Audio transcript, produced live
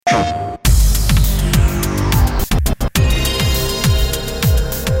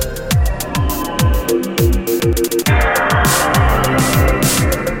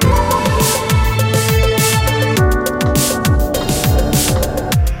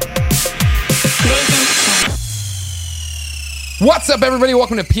What's up, everybody?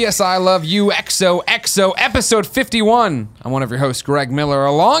 Welcome to PSI Love You XOXO episode 51. I'm one of your hosts, Greg Miller,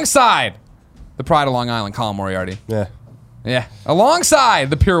 alongside the Pride of Long Island, Colin Moriarty. Yeah. Alongside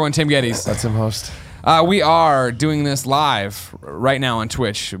the Pure One, Tim Geddes. That's him, host. We are doing this live right now on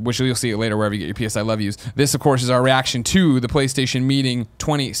Twitch, which you'll see it later wherever you get your PSI Love Yous. This, of course, is our reaction to the PlayStation meeting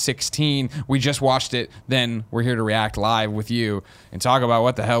 2016. We just watched it. Then we're here to react live with you and talk about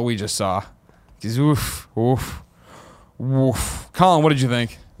what the hell we just saw. Oof. Colin, what did you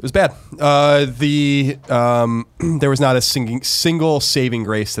think? It was bad. There was not a single saving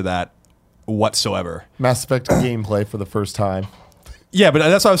grace to that whatsoever. Mass Effect gameplay for the first time. Yeah, but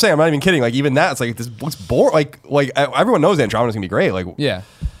that's what I'm saying. I'm not even kidding. Like, even that, it's like, this looks boring. Like everyone knows Andromeda's gonna be great. Like, Yeah.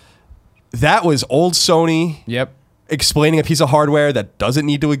 that was old Sony. Yep. Explaining a piece of hardware that doesn't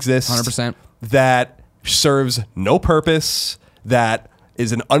need to exist. 100%. That serves no purpose. That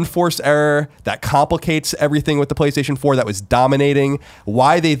is an unforced error that complicates everything with the PlayStation 4 that was dominating.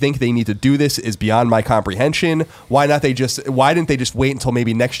 Why they think they need to do this is beyond my comprehension. Why didn't they just wait until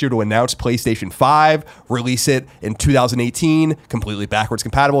maybe next year to announce PlayStation 5, release it in 2018, completely backwards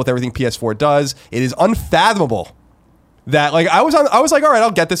compatible with everything PS4 does? It is unfathomable that, like, I was like, all right, I'll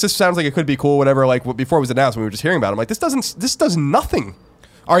get this. This sounds like it could be cool, whatever. Like, before it was announced, when we were just hearing about it, I'm like, this does nothing.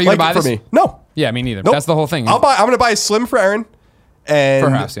 Are you like, gonna buy this? For me? No. Yeah, me neither. Nope. That's the whole thing. I'm gonna buy a Slim for Erin. And For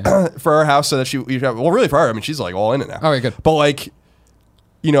her house, yeah. For her house, so that really for her. I mean, she's like all in it now. Okay, good. But, like,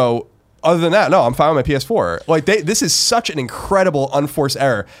 you know, other than that, no, I'm fine with my PS4. Like, this is such an incredible unforced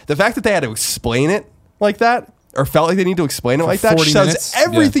error. The fact that they had to explain it like that, or felt like they need to explain it like that, 40 says minutes?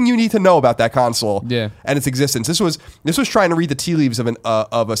 everything you need to know about that console Yeah. and its existence. This was trying to read the tea leaves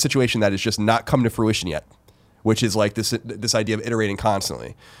of a situation that has just not come to fruition yet, which is like this idea of iterating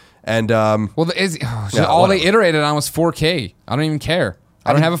constantly. And all they iterated on was 4K. I don't even care.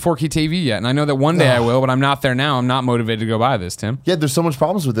 I don't have a 4K TV yet, and I know that one day I will, but I'm not there now. I'm not motivated to go buy this, Tim. Yeah, there's so much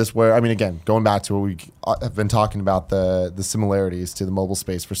problems with this where, I mean, again, going back to what we have been talking about, the similarities to the mobile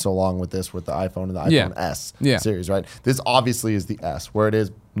space for so long with the iPhone and the iPhone S series, right? This obviously is the S, where it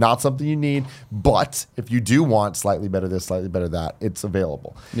is not something you need, but if you do want slightly better this, slightly better that, it's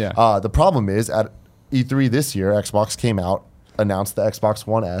available. Yeah. The problem is, at E3 this year, Xbox came out, announced the Xbox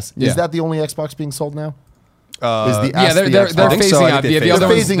One S. Yeah. Is that the only Xbox being sold now? They're phasing out. The other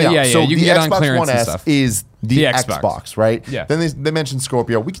ones, phasing out. Yeah, so you can the get on Xbox clearance One and S stuff. is the Xbox, right? Yeah. Then they mentioned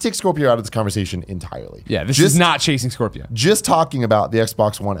Scorpio. We can take Scorpio out of this conversation entirely. Yeah, this is not chasing Scorpio. Just talking about the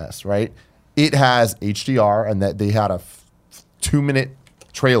Xbox One S, right? It has HDR, and that they had a 2-minute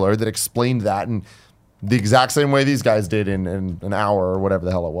trailer that explained that, and the exact same way these guys did in an hour or whatever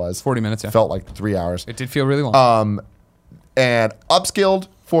the hell it was. 40 minutes, yeah. Felt like 3 hours. It did feel really long. And upscaled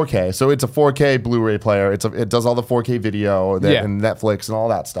 4K, so it's a 4K Blu-ray player. It does all the 4K video and Netflix and all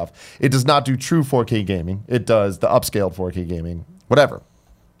that stuff. It does not do true 4K gaming. It does the upscaled 4K gaming, whatever.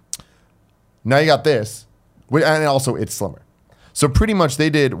 Now you got this, and also it's slimmer. So pretty much they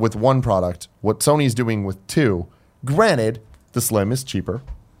did with one product what Sony's doing with two. Granted, the Slim is cheaper,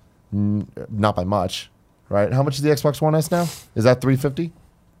 not by much, right? How much is the Xbox One S now? Is that $350?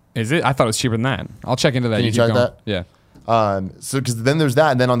 Is it? I thought it was cheaper than that. I'll check into that. Can you keep check going. that? Yeah. So because then there's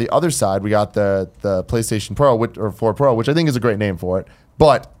that, and then on the other side we got the PlayStation Pro or 4 Pro, which I think is a great name for it,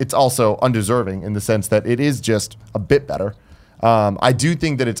 but it's also undeserving in the sense that it is just a bit better. I do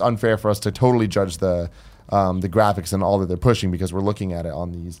think that it's unfair for us to totally judge the graphics and all that they're pushing because we're looking at it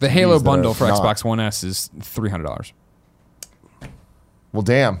on these. The Halo bundle for Xbox One S is $300. Well,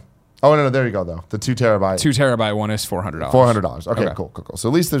 damn. Oh no, there you go though. The 2 terabyte. 2 terabyte one is $400. $400. Okay, cool. So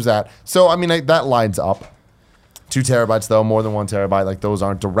at least there's that. So I mean that lines up. 2 terabytes though, more than 1 terabyte, like those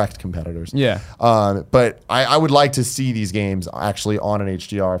aren't direct competitors. Yeah. But I would like to see these games actually on an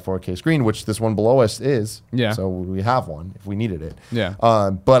HDR 4K screen, which this one below us is. Yeah. So we have one if we needed it. Yeah.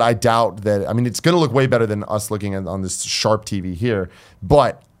 But I doubt that. I mean, it's going to look way better than us looking on this sharp TV here,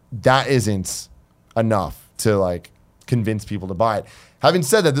 but that isn't enough to like convince people to buy it. Having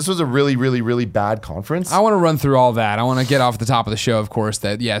said that, this was a really, really, really bad conference. I want to run through all that. I want to get off the top of the show, of course,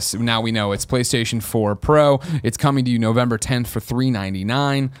 that yes, now we know it's PlayStation 4 Pro. It's coming to you November 10th for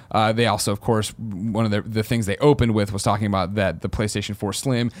 $399. They also, of course, one of the things they opened with was talking about that the PlayStation 4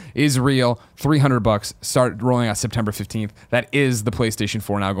 Slim is real. $300. Start rolling out September 15th. That is the PlayStation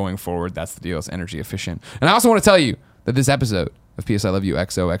 4 now going forward. That's the deal. It's energy efficient. And I also want to tell you that this episode of PSI Love You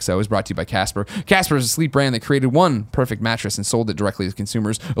XOXO is brought to you by Casper. Casper is a sleep brand that created one perfect mattress and sold it directly to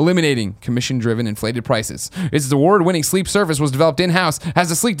consumers, eliminating commission-driven inflated prices. Its award-winning sleep surface was developed in-house,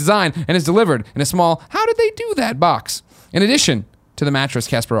 has a sleek design, and is delivered in a small "how did they do that" box. In addition to the mattress,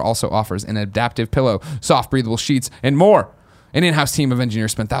 Casper also offers an adaptive pillow, soft breathable sheets, and more. An in-house team of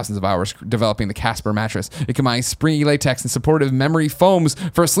engineers spent thousands of hours developing the Casper mattress. It combines springy latex and supportive memory foams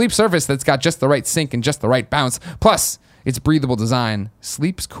for a sleep surface that's got just the right sink and just the right bounce. Plus, its breathable design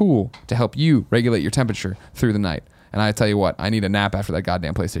sleeps cool to help you regulate your temperature through the night. And I tell you what, I need a nap after that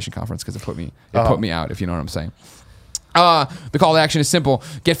goddamn PlayStation conference because it put me out, if you know what I'm saying. The call to action is simple.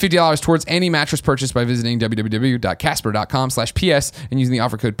 Get $50 towards any mattress purchase by visiting www.casper.com/PS and using the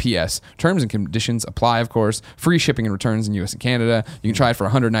offer code PS. Terms and conditions apply, of course. Free shipping and returns in US and Canada. You can try it for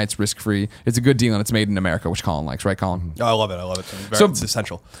 100 nights risk-free. It's a good deal and it's made in America, which Colin likes, right, Colin? Oh, I love it. It's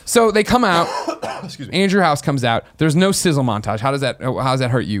essential. So they come out. Excuse me. Andrew House comes out. There's no sizzle montage. How does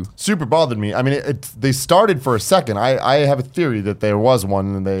that hurt you? Super bothered me. I mean, they started for a second. I have a theory that there was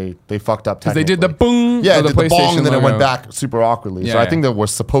one and they fucked up technically. They did the boom. Yeah, the did the bong and then it went logo. back super awkwardly. Yeah, so I think there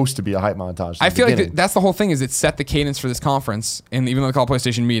was supposed to be a hype montage. I feel like that's the whole thing. Is it set the cadence for this conference, and even though they call it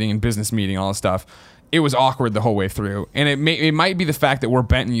PlayStation meeting and business meeting, and all this stuff, it was awkward the whole way through. And it might be the fact that we're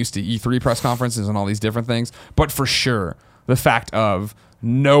bent and used to E3 press conferences and all these different things, but for sure the fact of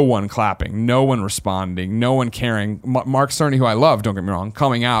no one clapping, no one responding, no one caring. Mark Cerny, who I love, don't get me wrong,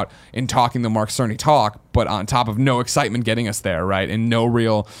 coming out and talking the Mark Cerny talk, but on top of no excitement getting us there, right? And no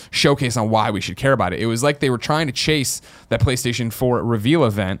real showcase on why we should care about it. It was like they were trying to chase that PlayStation 4 reveal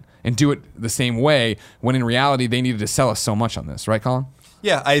event and do it the same way, when in reality they needed to sell us so much on this, right, Colin?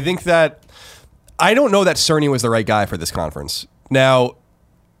 Yeah, I think that I don't know that Cerny was the right guy for this conference. Now,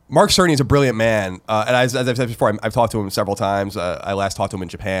 Mark Cerny is a brilliant man, and as I've said before, I've talked to him several times. I last talked to him in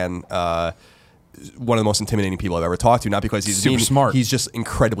Japan. One of the most intimidating people I've ever talked to, not because he's super smart. He's just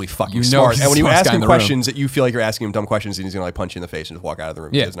incredibly fucking smart. And when you ask him questions that you feel like you're asking him dumb questions, and he's gonna like punch you in the face and just walk out of the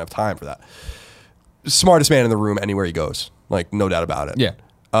room. Yeah. He doesn't have time for that. Smartest man in the room anywhere he goes, like no doubt about it. Yeah.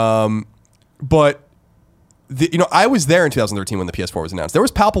 But I was there in 2013 when the PS4 was announced. There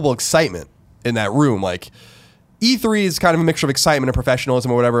was palpable excitement in that room, like. E3 is kind of a mixture of excitement and professionalism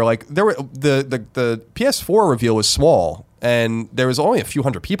or whatever. Like there were the PS4 reveal was small and there was only a few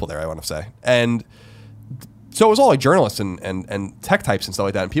hundred people there, I want to say. And so it was all like journalists and tech types and stuff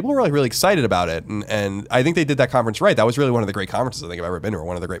like that. And people were like really excited about it. And I think they did that conference right. That was really one of the great conferences I think I've ever been to, or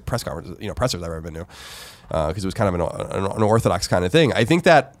one of the great press conferences, pressers I've ever been to. Because it was kind of an orthodox kind of thing. I think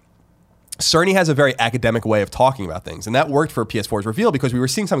that Cerny has a very academic way of talking about things. And that worked for PS4's reveal because we were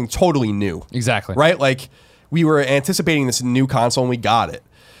seeing something totally new. Exactly. Right? Like, we were anticipating this new console and we got it.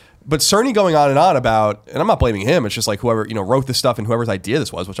 But Cerny going on about, and I'm not blaming him, it's just like whoever, wrote this stuff and whoever's idea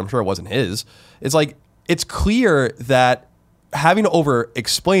this was, which I'm sure it wasn't his, it's like, it's clear that having to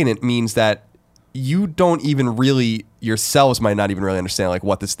over-explain it means that you don't even really, yourselves might not even really understand like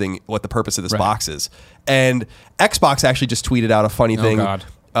what the purpose of this box is. And Xbox actually just tweeted out a funny thing. God.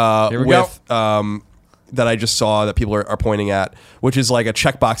 Here we go. That I just saw that people are pointing at, which is like a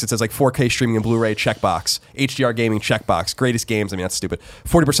checkbox. It says like 4K streaming and Blu-ray checkbox, HDR gaming checkbox, greatest games. I mean, that's stupid.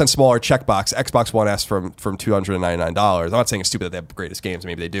 40% smaller checkbox, Xbox One S from $299. I'm not saying it's stupid that they have greatest games.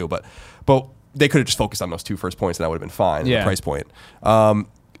 Maybe they do, but they could have just focused on those two first points and that would have been fine. Yeah. The price point.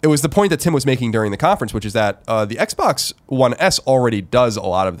 It was the point that Tim was making during the conference, which is that the Xbox One S already does a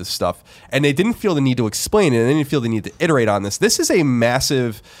lot of this stuff, and they didn't feel the need to explain it, and they didn't feel the need to iterate on this. This is a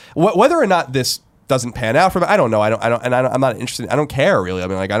massive, whether or not this doesn't pan out for me, I don't know. I'm not interested. I don't care really. I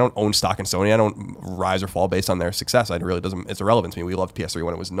mean, like I don't own stock in Sony. I don't rise or fall based on their success. It really doesn't. It's irrelevant to me. We loved PS3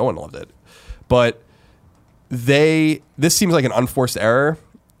 when no one loved it, but this seems like an unforced error,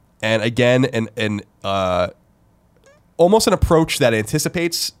 and again, an almost an approach that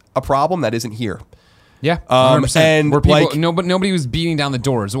anticipates a problem that isn't here. Yeah, 100%. And where people, like, nobody was beating down the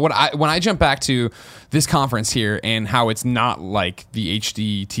doors. When I jump back to this conference here and how it's not like the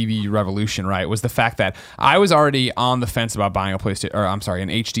HD TV revolution, right, was the fact that I was already on the fence about buying an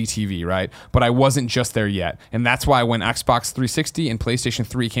HD TV, right, but I wasn't just there yet, and that's why when Xbox 360 and PlayStation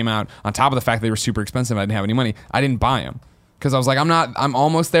 3 came out, on top of the fact that they were super expensive, I didn't have any money, I didn't buy them. Because I was like, I'm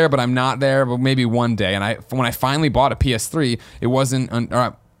almost there, but I'm not there, but maybe one day. And when I finally bought a PS3, it wasn't.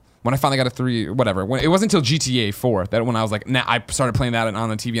 When I finally got a 3, whatever. It wasn't until GTA 4 that when I was like, I started playing that on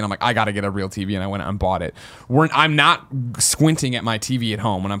the TV, and I'm like, I got to get a real TV, and I went out and bought it. I'm not squinting at my TV at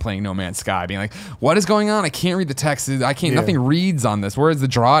home when I'm playing No Man's Sky, being like, what is going on? I can't read the text. Nothing reads on this. Where is the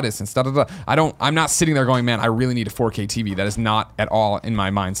draw distance? I'm not sitting there going, man, I really need a 4K TV. That is not at all in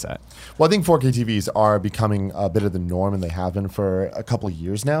my mindset. Well, I think 4K TVs are becoming a bit of the norm, and they have been for a couple of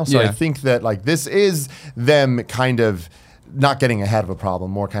years now. So I think that like this is them kind of not getting ahead of a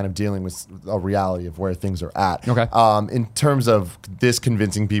problem, more kind of dealing with a reality of where things are at. Okay. In terms of this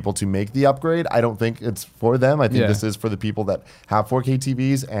convincing people to make the upgrade, I don't think it's for them. I think this is for the people that have 4K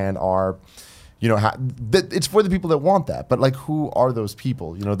TVs and are, it's for the people that want that. But like, who are those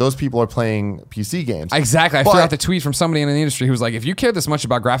people? Those people are playing PC games. Exactly. I forgot the tweet from somebody in the industry who was like, if you cared this much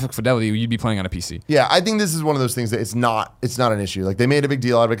about graphic fidelity, you'd be playing on a PC. Yeah, I think this is one of those things that it's not an issue. Like, they made a big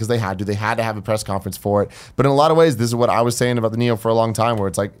deal out of it because they had to have a press conference for it. But in a lot of ways, this is what I was saying about the Neo for a long time, where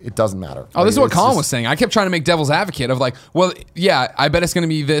it's like, it doesn't matter. Oh, this is what Colin was saying. I kept trying to make devil's advocate of like, well, yeah, I bet it's going to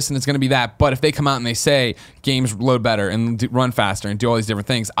be this and it's going to be that. But if they come out and they say games load better and run faster and do all these different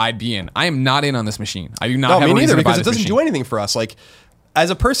things, I'd be in. I am not in on this machine. I do not have me a reason neither, to buy because it this doesn't machine. do anything for us. Like, as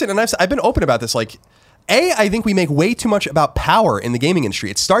a person, and I've been open about this, like, I think we make way too much about power in the gaming industry.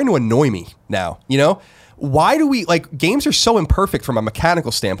 It's starting to annoy me now, Why do we, like, games are so imperfect from a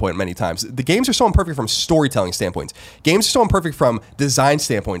mechanical standpoint many times. The games are so imperfect from storytelling standpoints. Games are so imperfect from design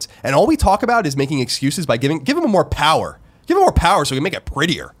standpoints. And all we talk about is making excuses by give them more power. Give them more power so we can make it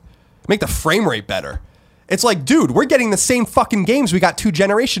prettier. Make the frame rate better. It's like, dude, we're getting the same fucking games we got 2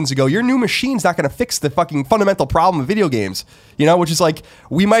 generations ago. Your new machine's not going to fix the fucking fundamental problem of video games, which is like,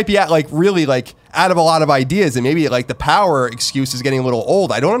 we might be at like really like out of a lot of ideas, and maybe like the power excuse is getting a little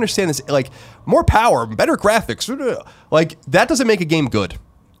old. I don't understand this. Like, more power, better graphics, like that doesn't make a game good.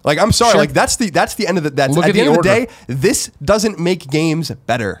 Like, I'm sorry, like that's the end of the, at the end of the day, this doesn't make games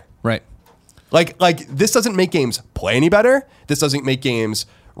better. Right. Like this doesn't make games play any better. This doesn't make games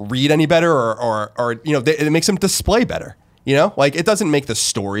read any better, or it makes them display better. Like, it doesn't make the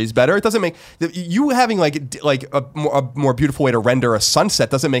stories better. It doesn't make you having like a more beautiful way to render a sunset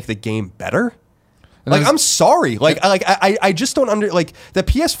doesn't make the game better. Like, I'm sorry. I just don't the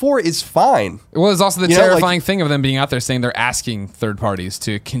PS4 is fine. Well, there's also the terrifying thing of them being out there saying they're asking third parties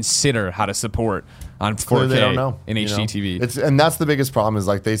to consider how to support on 4K they don't know, in HDTV. And that's the biggest problem, is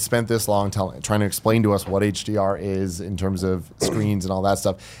like, they spent this long trying to explain to us what HDR is in terms of screens and all that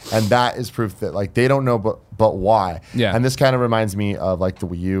stuff. And that is proof that like they don't know but why. Yeah. And this kind of reminds me of like the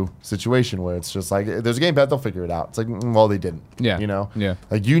Wii U situation, where it's just like, there's a gamepad, they'll figure it out. It's like, well, they didn't. Yeah. Yeah.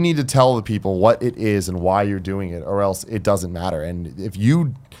 Like, you need to tell the people what it is and why you're doing it, or else it doesn't matter. And it's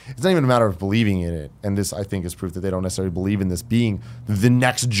not even a matter of believing in it. And this, I think, is proof that they don't necessarily believe in this being the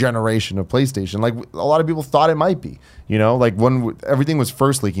next generation of PlayStation. Like, a lot of people thought it might be, like when everything was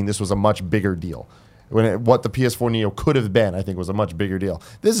first leaking, this was a much bigger deal. What the PS4 Neo could have been, I think, was a much bigger deal.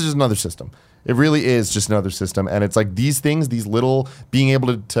 This is just another system. It really is just another system. And it's like these things, these little, being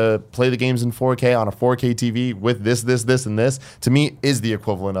able to play the games in 4K on a 4K TV with this, and this, to me, is the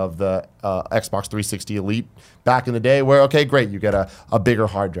equivalent of the Xbox 360 Elite back in the day, where, okay, great, you get a bigger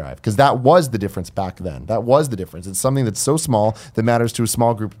hard drive. Because that was the difference back then. That was the difference. It's something that's so small that matters to a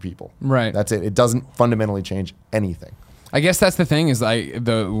small group of people. Right. That's it. It doesn't fundamentally change anything. I guess that's the thing, is like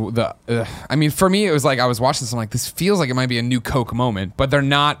I mean, for me, it was like, I was watching this, I'm like, this feels like it might be a new Coke moment, but they're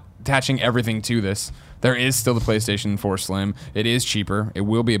not attaching everything to this. There is still the PlayStation 4 Slim. It is cheaper. It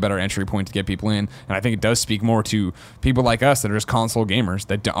will be a better entry point to get people in. And I think it does speak more to people like us that are just console gamers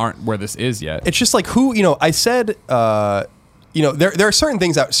that aren't where this is yet. It's just like I said, there are certain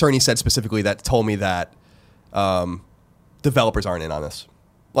things that Cerny said specifically that told me that developers aren't in on this.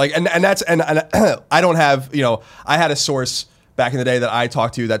 Like, and I don't have, I had a source back in the day that I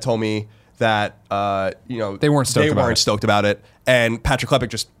talked to that told me that, they weren't stoked about it. And Patrick Klepek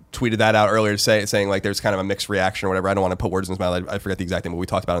just tweeted that out earlier saying like there's kind of a mixed reaction or whatever. I don't want to put words in his mouth. I forget the exact thing, but we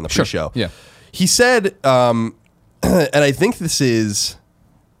talked about it in the pre-show. Yeah. He said, and I think this is,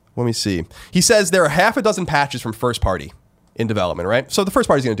 let me see. He says there are half a dozen patches from first party in development, right? So the first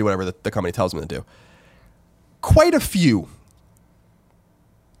party is going to do whatever the company tells them to do. Quite a few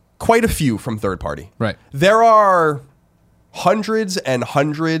from third party. Right. There are hundreds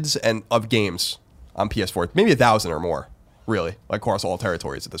of games on PS4, maybe 1,000 or more, really, like across all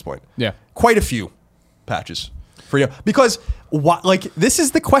territories at this point. Yeah. Quite a few patches for you. Because this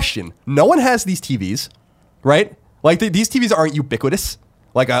is the question. No one has these TVs, right? Like these TVs aren't ubiquitous.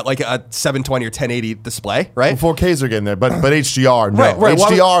 Like a 720 or 1080 display, right? Well, 4Ks are getting there, but HDR, no. Right.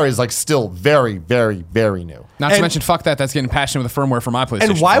 HDR is like still very, very, very new. Not to mention, fuck that. That's getting passionate with the firmware for my PlayStation.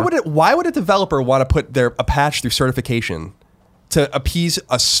 And why would a developer want to put a patch through certification to appease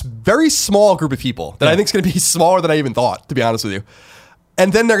a very small group of people that I think is going to be smaller than I even thought, to be honest with you?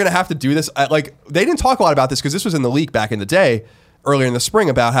 And then they're going to have to do this. They didn't talk a lot about this because this was in the leak back in the day, earlier in the spring,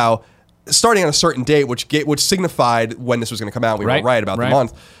 about how starting on a certain date, which signified when this was going to come out, we were right about the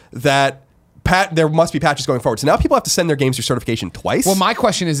month, that there must be patches going forward. So now people have to send their games through certification twice. Well, my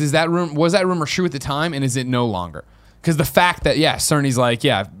question was that rumor true at the time, and is it no longer? Because the fact that, Cerny's like,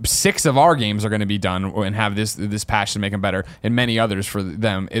 6 of our games are going to be done and have this patch to make them better, and many others for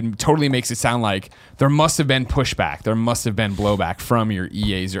them, it totally makes it sound like there must have been pushback. There must have been blowback from your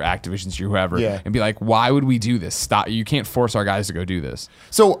EAs, your Activisions, your whoever, and be like, why would we do this? Stop. You can't force our guys to go do this.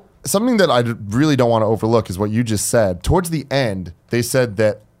 So something that I really don't want to overlook is what you just said. Towards the end, they said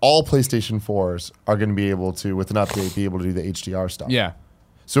that all PlayStation 4s are going to be able to, with an update, be able to do the HDR stuff. Yeah.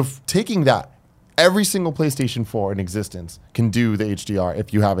 So taking that, every single PlayStation 4 in existence can do the HDR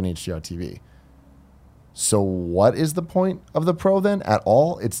if you have an HDR TV. So what is the point of the Pro then at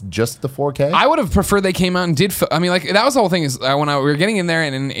all? It's just the 4K? I would have preferred they came out and did. I mean, like that was the whole thing. Is when we were getting in there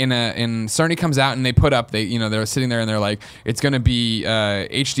and Cerny comes out and they put up. They were sitting there and they're like, it's going to be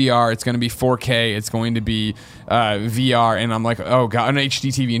HDR, it's going to be 4K, it's going to be VR, and I'm like, oh god, an HD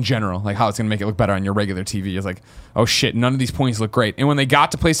TV in general, like how it's going to make it look better on your regular TV. It's like, oh shit, none of these points look great. And when they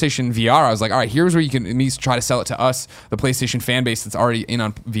got to PlayStation VR, I was like, all right, here's where you can at least try to sell it to us, the PlayStation fan base that's already in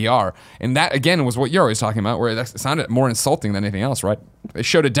on VR. And that again was what you're always talking about, where it sounded more insulting than anything else, right? They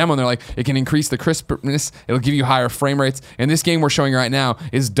showed a demo and they're like, it can increase the crispness, it'll give you higher frame rates. And this game we're showing right now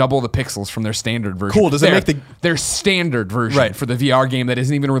is double the pixels from their standard version. Cool. Does it make their standard version for the VR game that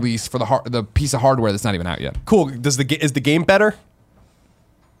isn't even released for the piece of hardware that's not even out yet? Cool. Is the game better?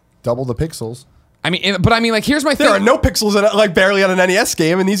 Double the pixels. I mean, but I mean, like, here's my thing. There are no pixels in like barely on an NES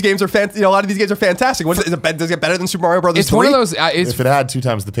game, and these games are a lot of these games are fantastic. Does it get better than Super Mario Brothers? It's 3? one of those. If it had 2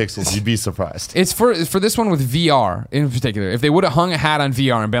 times the pixels, you'd be surprised. It's for this one with VR in particular. If they would have hung a hat on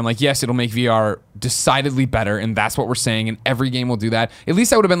VR and been like, yes, it'll make VR decidedly better, and that's what we're saying, and every game will do that. At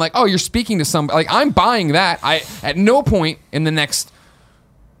least I would have been like, oh, you're speaking to some. Like, I'm buying that. I at no point in the next,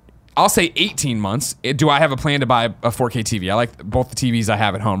 I'll say 18 months, do I have a plan to buy a 4K TV. I like both the TVs I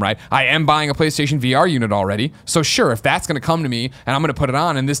have at home, right? I am buying a PlayStation VR unit already. So sure, if that's going to come to me and I'm going to put it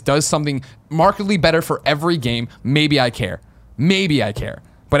on and this does something markedly better for every game, maybe I care. Maybe I care.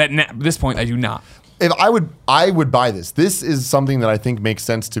 But at this point, I do not. If I would buy this. This is something that I think makes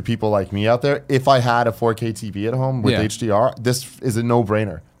sense to people like me out there. If I had a 4K TV at home with HDR, this is a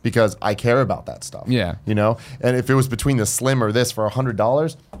no-brainer. Because I care about that stuff. Yeah. And if it was between the Slim or this for $100,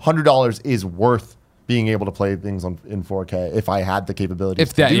 $100 is worth being able to play things in 4K if I had the capability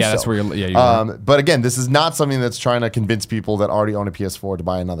to do so. That's where you're but again, this is not something that's trying to convince people that already own a PS4 to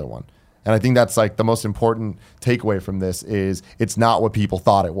buy another one. And I think that's like the most important takeaway from this is it's not what people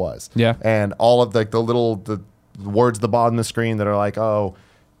thought it was. Yeah. And all of the words at the bottom of the screen that are like, oh,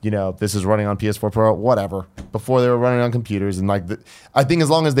 this is running on PS4 Pro, whatever. Before they were running on computers, and I think as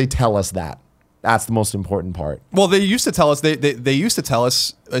long as they tell us that, that's the most important part. Well, they used to tell us. They used to tell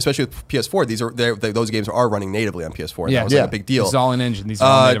us, especially with PS4, those games are running natively on PS4. And that was like a big deal. It's all in engine. These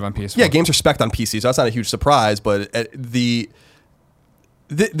are all native on PS4. Yeah, games are spec'd on PC, so that's not a huge surprise. But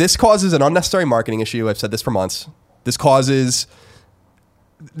this causes an unnecessary marketing issue. I've said this for months. This causes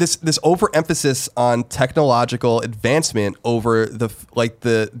this overemphasis on technological advancement over the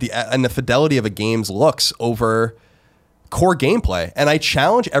fidelity of a game's looks over core gameplay. And I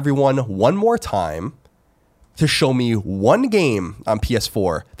challenge everyone one more time to show me one game on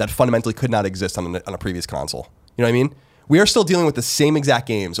PS4 that fundamentally could not exist on a previous console. You know what I mean? We are still dealing with the same exact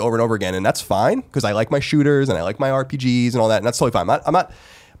games over and over again, and that's fine because I like my shooters and I like my RPGs and all that, and that's totally fine. I'm not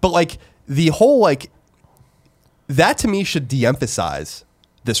but like the whole that to me should de-emphasize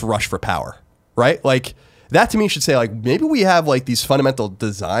this rush for power, right? Like that to me should say like maybe we have like these fundamental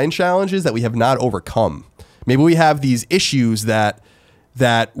design challenges that we have not overcome. Maybe we have these issues that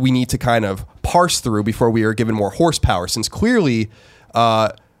we need to kind of parse through before we are given more horsepower. Since clearly,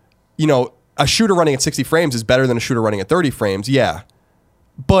 a shooter running at 60 frames is better than a shooter running at 30 frames. Yeah,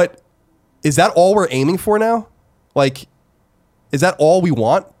 but is that all we're aiming for now? Like, is that all we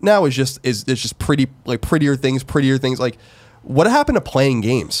want now? Is just prettier things? Like, what happened to playing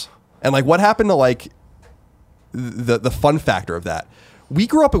games? And like, what happened to like the fun factor of that? We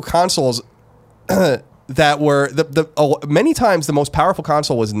grew up with consoles that were many times the most powerful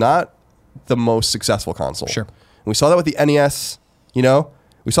console was not the most successful console. Sure. And we saw that with the NES,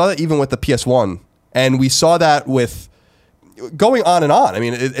 we saw that even with the PS1, and we saw that with going on and on. I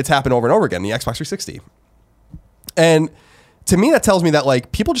mean, it's happened over and over again, the Xbox 360. And to me, that tells me that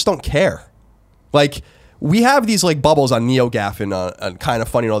like people just don't care. Like, we have these like bubbles on NeoGAF and Kind of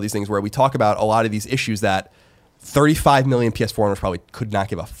Funny and all these things where we talk about a lot of these issues that 35 million PS4 owners probably could not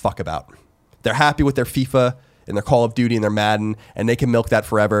give a fuck about. They're happy with their FIFA and their Call of Duty and their Madden, and they can milk that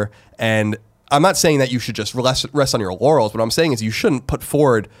forever. And I'm not saying that you should just rest on your laurels. What I'm saying is you shouldn't put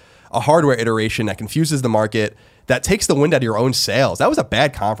forward a hardware iteration that confuses the market, that takes the wind out of your own sails. That was a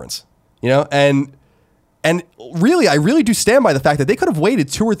bad conference, And really, I really do stand by the fact that they could have waited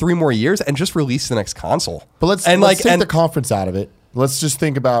 2 or 3 more years and just released the next console. But let's take the conference out of it. Let's just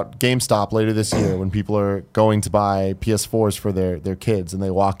think about GameStop later this year when people are going to buy PS4s for their kids, and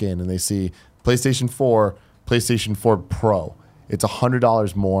they walk in and they see PlayStation 4, PlayStation 4 Pro. It's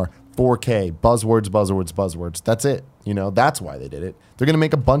 $100 more, 4K, buzzwords. That's it. You know, that's why they did it. They're going to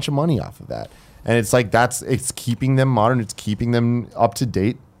make a bunch of money off of that. And it's like, it's keeping them modern. It's keeping them up to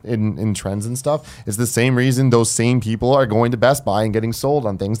date in trends and stuff. It's the same reason those same people are going to Best Buy and getting sold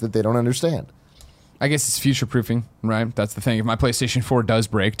on things that they don't understand. I guess it's future proofing, right? That's the thing. If my PlayStation 4 does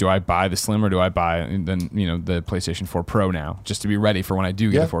break, do I buy the Slim or do I buy the PlayStation 4 Pro now, just to be ready for when I do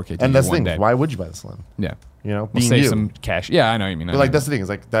get a 4K TV and that's the one thing. day? Why would you buy the Slim? Yeah, you know, we'll save some cash. Yeah, I know what you mean. But like that's the thing. Is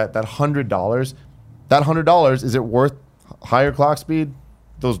like that $100. That $100, is it worth higher clock speed?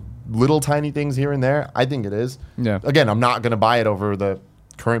 Those little tiny things here and there. I think it is. Yeah. Again, I'm not going to buy it over the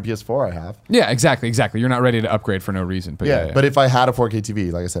current PS4 I have. Yeah, exactly. You're not ready to upgrade for no reason. But yeah. But if I had a 4K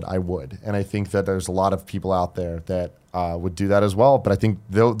TV, like I said, I would. And I think that there's a lot of people out there that would do that as well. But I think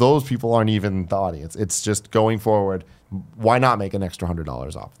those people aren't even the audience. It's just going forward. Why not make an extra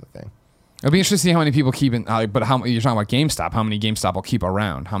 $100 off the thing? It'll be interesting to see how many people keep it. But how you're talking about GameStop? How many GameStop will keep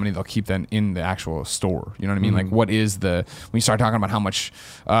around? How many they'll keep then in the actual store? You know what I mean? Like, what is when you start talking about how much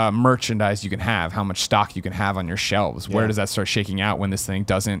merchandise you can have, how much stock you can have on your shelves? Where does that start shaking out when this thing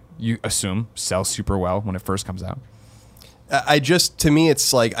doesn't? You assume sell super well when it first comes out. To me,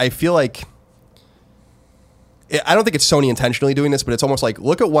 it's like I feel like. I don't think it's Sony intentionally doing this, but it's almost like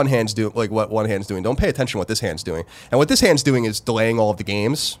look at what one hand's doing. Don't pay attention to what this hand's doing. And what this hand's doing is delaying all of the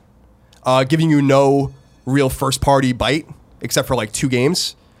games. Giving you no real first party bite except for like 2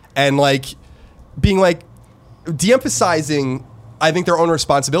 games, and like being like de-emphasizing, I think, their own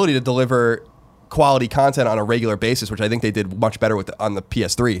responsibility to deliver quality content on a regular basis, which I think they did much better on the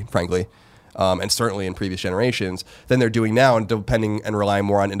PS3, frankly, and certainly in previous generations than they're doing now, and depending and relying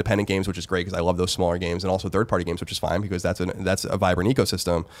more on independent games, which is great because I love those smaller games, and also third party games, which is fine because that's a vibrant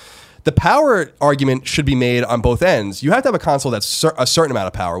ecosystem. The power argument should be made on both ends. You have to have a console that's a certain amount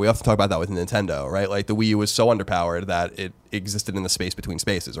of power. We often talk about that with Nintendo, right? Like the Wii U was so underpowered that it existed in the space between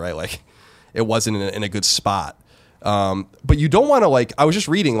spaces, right? Like it wasn't in a good spot. But you don't want to like, I was just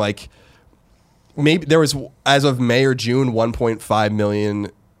reading like maybe there was, as of May or June, 1.5 million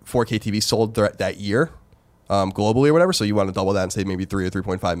 4K TVs sold that year globally or whatever. So you want to double that and say maybe 3 or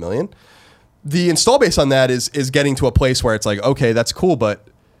 3.5 million. The install base on that is getting to a place where it's like, okay, that's cool, but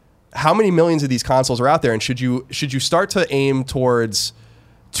how many millions of these consoles are out there, and should you start to aim towards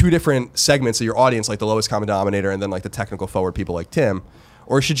 2 different segments of your audience, like the lowest common denominator and then like the technical forward people like Tim,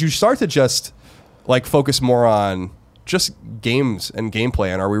 or should you start to just like focus more on just games and gameplay,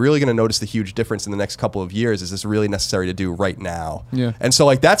 and are we really going to notice the huge difference in the next couple of years? Is this really necessary to do right now? Yeah. And so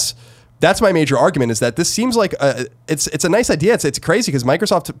like that's my major argument, is that this seems like it's a nice idea. It's crazy because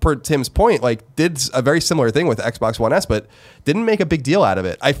Microsoft, per Tim's point, like did a very similar thing with Xbox One S, but didn't make a big deal out of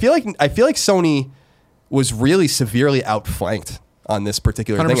it. I feel like Sony was really outflanked on this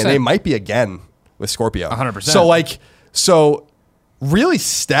particular 100%. thing, and they might be again with Scorpio. 100%. So really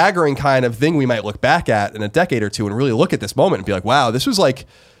staggering kind of thing we might look back at in a decade or two and really look at this moment and be like, wow, this was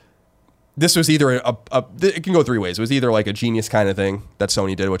either it can go 3 ways. It was either like a genius kind of thing that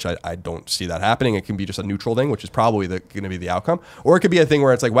Sony did, which I don't see that happening. It can be just a neutral thing, which is probably going to be the outcome. Or it could be a thing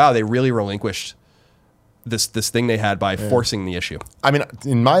where it's like, wow, they really relinquished this thing they had by forcing the issue. I mean,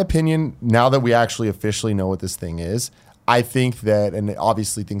 in my opinion, now that we actually officially know what this thing is, I think that, and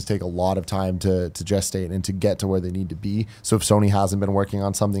obviously things take a lot of time to gestate and to get to where they need to be. So if Sony hasn't been working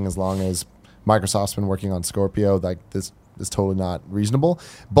on something as long as Microsoft's been working on Scorpio, like this is totally not reasonable.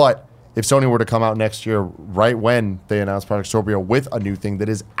 But if Sony were to come out next year, right when they announce Project Scorpio with a new thing that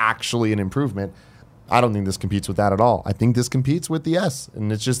is actually an improvement, I don't think this competes with that at all. I think this competes with the S.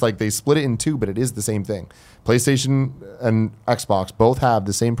 And it's just like they split it in 2, but it is the same thing. PlayStation and Xbox both have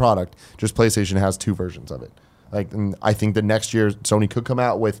the same product, just PlayStation has 2 versions of it. Like, and I think that next year Sony could come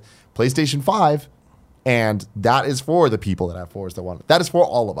out with PlayStation 5, and that is for the people that have 4s that want it. That is for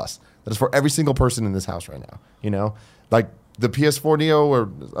all of us. That is for every single person in this house right now. You know, like the PS4 Neo or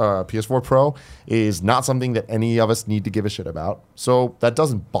PS4 Pro is not something that any of us need to give a shit about. So that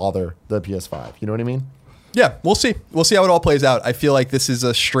doesn't bother the PS5. You know what I mean? Yeah, we'll see. We'll see how it all plays out. I feel like this is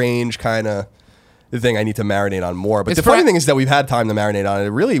a strange kind of thing I need to marinate on more. But the funny thing is that we've had time to marinate on it.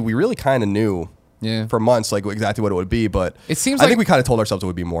 We really kind of knew for months like exactly what it would be. But it seems I think we kind of told ourselves it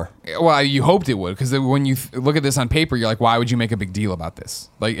would be more. Well, you hoped it would, because when you look at this on paper, you're like, why would you make a big deal about this?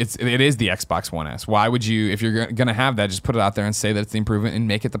 Like it is the Xbox One S. Why would you, if you're going to have that, just put it out there and say that it's the improvement and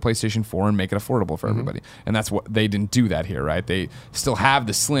make it the PlayStation 4 and make it affordable for everybody? And that's what they didn't do that here, right? They still have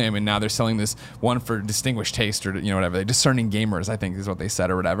the Slim, and now they're selling this one for distinguished taste, or whatever. They're discerning gamers, I think is what they said,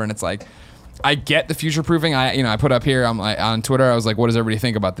 or whatever. And it's like, I get the future proofing. I put up here. I'm like on Twitter. I was like, "What does everybody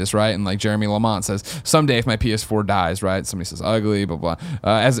think about this?" Right? And like Jeremy Lamont says, "Someday if my PS4 dies, right?" Somebody says, "Ugly," blah blah.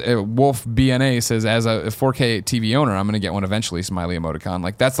 As Wolf BNA says, "As a 4K TV owner, I'm going to get one eventually." Smiley emoticon.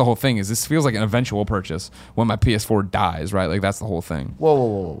 Like that's the whole thing. Is this feels like an eventual purchase when my PS4 dies, right? Like that's the whole thing.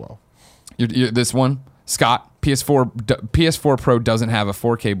 Whoa. This one, Scott, PS4 Pro doesn't have a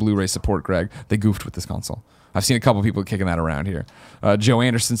 4K Blu-ray support. Greg, they goofed with this console. I've seen a couple people kicking that around here. Joe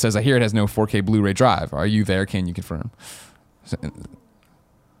Anderson says, I hear it has no 4K Blu-ray drive. Are you there? Can you confirm? The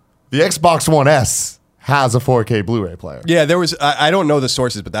Xbox One S has a 4K Blu-ray player. Yeah, there was. I don't know the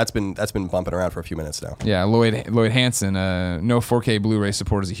sources, but that's been bumping around for a few minutes now. Yeah, Lloyd Hansen. No 4K Blu-ray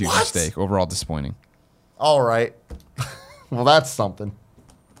support is a huge mistake. Overall disappointing. All right. Well, that's something.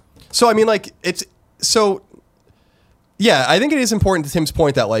 So I mean, like yeah, I think it is important to Tim's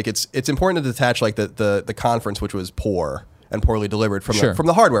point that like it's important to detach like the conference, which was poor and poorly delivered from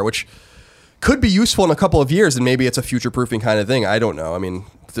the hardware, which could be useful in a couple of years, and maybe it's a future proofing kind of thing. I don't know. I mean,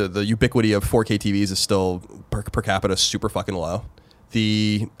 the ubiquity of 4K TVs is still per capita super fucking low.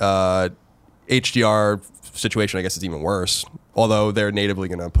 The HDR situation, I guess, is even worse. Although they're natively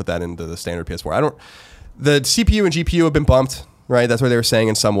going to put that into the standard PS4. The CPU and GPU have been bumped, right? That's what they were saying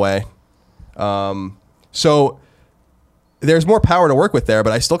in some way. So there's more power to work with there,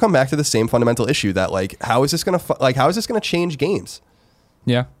 but I still come back to the same fundamental issue that like, how is this going to change games?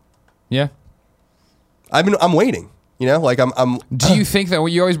 Yeah. I'm waiting, you know, like I'm. Do you think that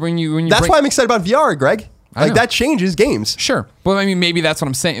when you always when you that's why I'm excited about VR, Greg. Like that changes games. Sure. Well, I mean, maybe that's what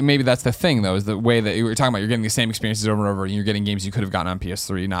I'm saying. Maybe that's the thing, though, is the way that you were talking about. You're getting the same experiences over and over, and you're getting games you could have gotten on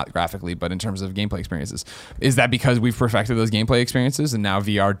PS3, not graphically, but in terms of gameplay experiences. Is that because we've perfected those gameplay experiences, and now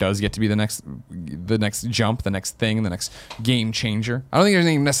VR does get to be the next jump, the next thing, the next game changer? I don't think there's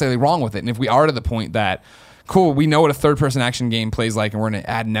anything necessarily wrong with it. And if we are to the point that, cool, we know what a third-person action game plays like, and we're going to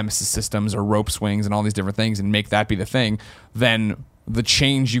add nemesis systems or rope swings and all these different things and make that be the thing, then the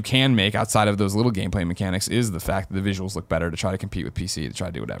change you can make outside of those little gameplay mechanics is the fact that the visuals look better to try to compete with PC, to try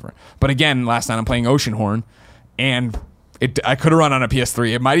to do whatever. But again, last night I'm playing Oceanhorn, and I could have run on a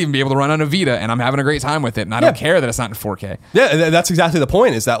PS3. It might even be able to run on a Vita, and I'm having a great time with it, and I don't care that it's not in 4K. Yeah, that's exactly the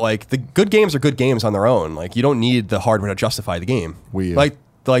point, is that like the good games are good games on their own. Like you don't need the hardware to justify the game. Weird. Like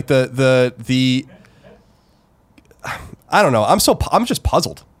the I don't know. I'm just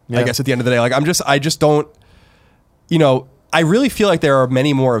puzzled. Yeah. I guess at the end of the day, like I just don't, you know, I really feel like there are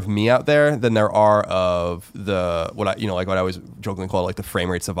many more of me out there than there are of what I always jokingly call like the frame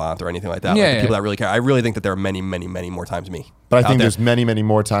rate savant or anything like that. The people that really care. I really think that there are many, many, many more times me. But I think there's many, many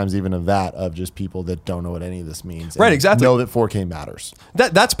more times even of just people that don't know what any of this means. Right, exactly. Know that 4K matters.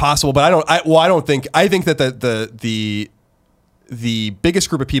 That's possible, but I think that the biggest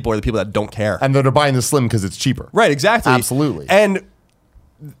group of people are the people that don't care. And they're buying the Slim because it's cheaper. Right, exactly. Absolutely. And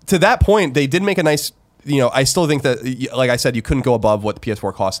to that point, they did make a nice, you know, I still think that, like I said, you couldn't go above what the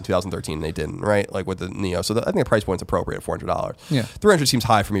PS4 cost in 2013, and they didn't, right? Like with the Neo. So I think the price point's appropriate at $400. Yeah. $300 seems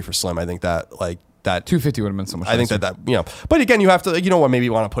high for me for Slim. I think that, that $250 would have been so much. I think that, you know, but again, you have to, you know what, maybe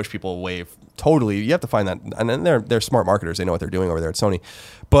you want to push people away totally. You have to find that, and then they're smart marketers. They know what they're doing over there at Sony.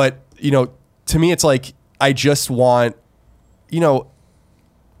 But, you know, to me, it's like, I just want, you know,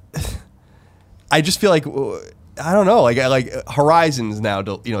 I just feel like, I don't know, like Horizon's now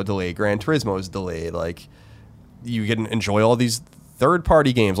delayed, Gran Turismo is delayed. Like you can enjoy all these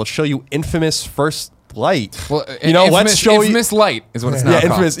third-party games. Let's show you Infamous First Light. Well, you know, let's show Infamous Light is what it's now called.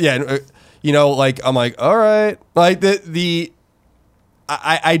 Infamous, yeah. You know, like I'm like, all right, like I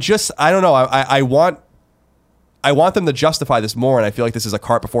don't know. I want them to justify this more, and I feel like this is a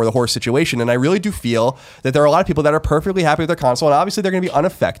cart before the horse situation. And I really do feel that there are a lot of people that are perfectly happy with their console, and obviously they're going to be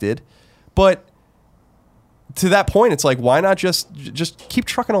unaffected. But to that point, it's like, why not just keep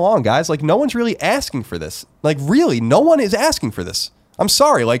trucking along, guys? Like, no one's really asking for this. Like, really, no one is asking for this. I'm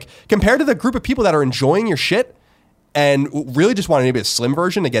sorry. Like, compared to the group of people that are enjoying your shit and really just want maybe a slim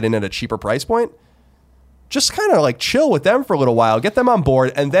version to get in at a cheaper price point, just kind of like chill with them for a little while, get them on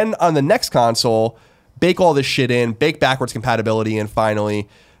board, and then on the next console, bake all this shit in, bake backwards compatibility, and finally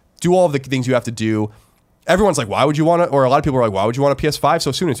do all of the things you have to do. Everyone's like, why would you want to, or a lot of people are like, why would you want a PS5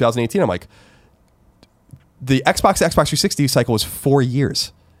 so soon in 2018? I'm like, the Xbox 360 cycle was 4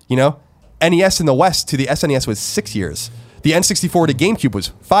 years, you know? NES in the West to the SNES was 6 years. The N64 to GameCube was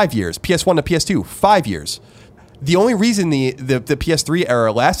 5 years. PS1 to PS2, 5 years. The only reason the PS3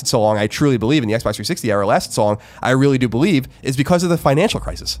 era lasted so long, I truly believe, and the Xbox 360 era lasted so long, I really do believe, is because of the financial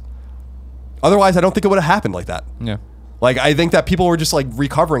crisis. Otherwise, I don't think it would have happened like that. Yeah. Like, I think that people were just like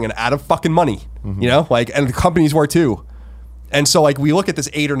recovering and out of fucking money, you know? Like, and the companies were too. And so like we look at this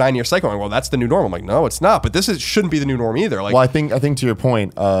 8 or 9 year cycle and well, that's the new normal. I'm like, no, it's not. But shouldn't be the new norm either. Like, well, I think to your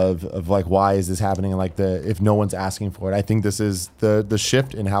point of like why is this happening and like if no one's asking for it, I think this is the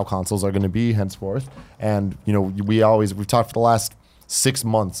shift in how consoles are going to be henceforth. And we've talked for the last 6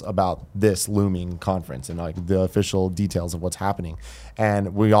 months about this looming conference and like the official details of what's happening.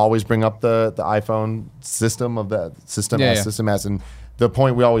 And we always bring up the iPhone system of the system S, and the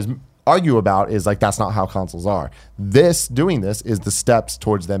point we always argue about is like that's not how consoles are. Doing this is the steps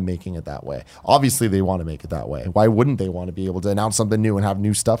towards them making it that way. Obviously they want to make it that way. Why wouldn't they want to be able to announce something new and have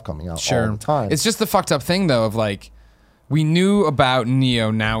new stuff coming out all the time? It's just the fucked up thing though of like we knew about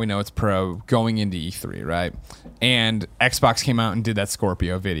Neo, now we know it's Pro going into E3, right? And Xbox came out and did that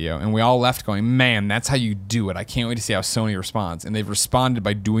Scorpio video, and we all left going, man, that's how you do it. I can't wait to see how Sony responds. And they've responded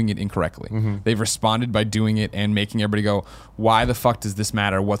by doing it incorrectly. Mm-hmm. They've responded by doing it and making everybody go, why the fuck does this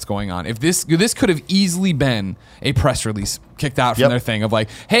matter? What's going on? If this could have easily been a press release kicked out from their thing of like,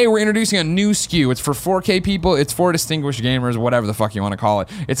 hey, we're introducing a new SKU. It's for 4K people. It's for distinguished gamers, whatever the fuck you want to call it.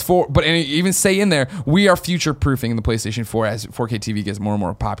 But even say in there, we are future-proofing the PlayStation 4 as 4K TV gets more and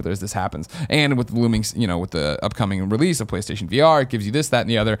more popular as this happens. And with looming, with the upcoming release of PlayStation VR, it gives you this, that, and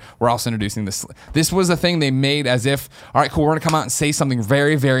the other. We're also introducing this. This was a thing they made as if, all right, cool, we're going to come out and say something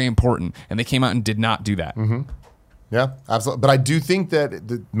very, very important. And they came out and did not do that. Mm-hmm. Yeah, absolutely. But I do think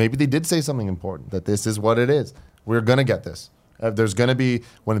that maybe they did say something important, that this is what it is. We're going to get this. There's going to be,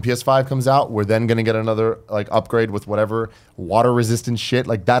 when the PS5 comes out, we're then going to get another like upgrade with whatever water resistant shit.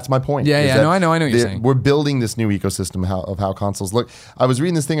 Like that's my point. I know what you're saying. We're building this new ecosystem of how consoles look. I was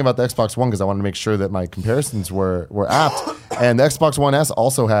reading this thing about the Xbox One because I wanted to make sure that my comparisons were apt. And the Xbox One S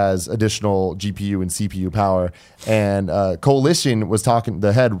also has additional GPU and CPU power. And Coalition was talking,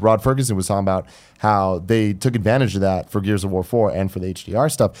 the head, Rod Ferguson, was talking about how they took advantage of that for Gears of War 4 and for the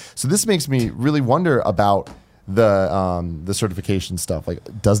HDR stuff. So this makes me really wonder about the certification stuff.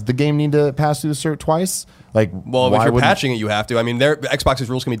 Like, does the game need to pass through the cert twice? Like, well, if you're patching it, you have to. I mean, Xbox's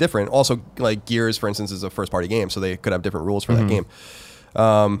rules can be different. Also, like Gears, for instance, is a first-party game, so they could have different rules for that game.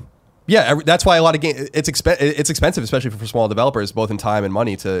 That's why a lot of games it's expensive, especially for small developers, both in time and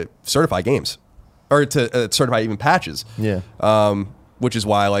money, to certify games or to certify even patches. Yeah. Which is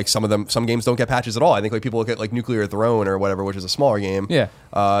why like some games don't get patches at all. I think like people look at like Nuclear Throne or whatever, which is a smaller game. Yeah.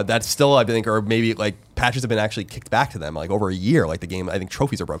 That's still, I think, or maybe like patches have been actually kicked back to them like over a year. Like the game, I think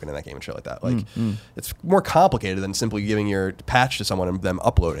trophies are broken in that game and shit like that. Like it's more complicated than simply giving your patch to someone and them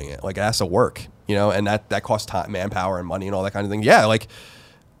uploading it. Like it has to work, and that costs time, manpower, and money and all that kind of thing. Yeah, like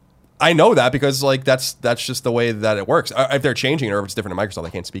I know that because like that's just the way that it works. If they're changing it or if it's different in Microsoft, I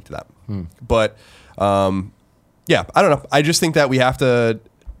can't speak to that. But yeah, I don't know. I just think that we have to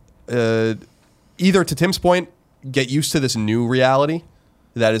either, to Tim's point, get used to this new reality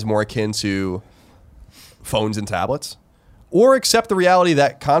that is more akin to phones and tablets, or accept the reality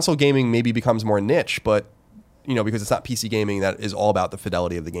that console gaming maybe becomes more niche, but because it's not PC gaming that is all about the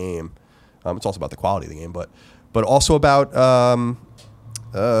fidelity of the game. It's also about the quality of the game, but also about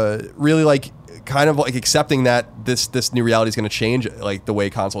really like kind of like accepting that this new reality is going to change like the way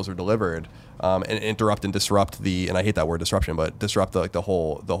consoles are delivered. And interrupt and disrupt and I hate that word disruption, but disrupt the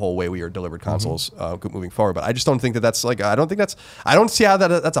whole way we are delivered consoles moving forward. But I just don't think that's like I don't see how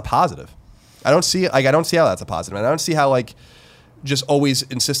that's a positive. I don't see how that's a positive, and I don't see how like just always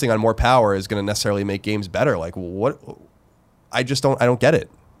insisting on more power is going to necessarily make games better. Like what? I don't get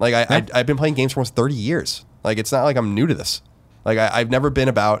it. Like I've been playing games for almost 30 years. Like it's not like I'm new to this. Like I've never been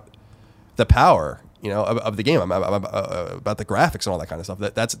about the power. Of the game. I'm about the graphics and all that kind of stuff.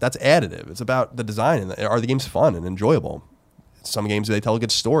 That's additive. It's about the design and are the games fun and enjoyable. Some games, do they tell a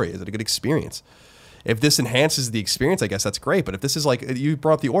good story? Is it a good experience? If this enhances the experience, I guess that's great. But if this is like, you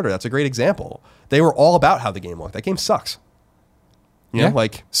brought up The Order, that's a great example. They were all about how the game looked. That game sucks. You know,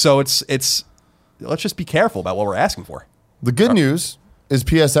 like, so it's let's just be careful about what we're asking for. The good news is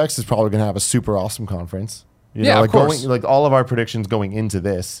PSX is probably going to have a super awesome conference. Of course. Like all of our predictions going into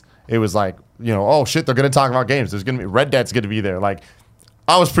this, it was like, oh shit, they're going to talk about games. There's going to be Red Dead's going to be there. Like,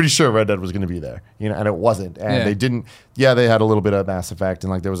 I was pretty sure Red Dead was going to be there, and it wasn't. And they didn't. Yeah, they had a little bit of Mass Effect,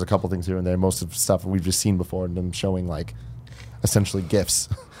 and like there was a couple things here and there. Most of the stuff we've just seen before, and them showing like essentially GIFs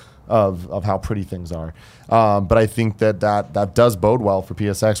of how pretty things are. But I think that does bode well for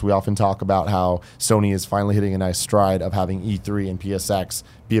PSX. We often talk about how Sony is finally hitting a nice stride of having E3 and PSX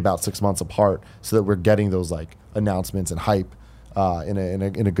be about 6 months apart, so that we're getting those like announcements and hype in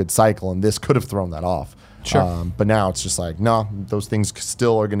a good cycle. And this could have thrown that off. Sure. But now it's just like, no, those things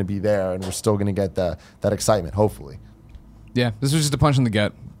still are going to be there, and we're still going to get that excitement, hopefully. Yeah, this was just a punch in the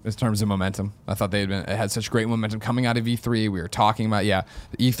gut in terms of momentum. I thought it had such great momentum coming out of E3. We were talking about, the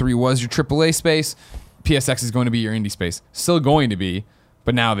E3 was your AAA space. PSX is going to be your indie space. Still going to be,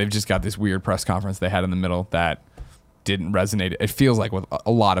 but now they've just got this weird press conference they had in the middle that didn't resonate. It feels like with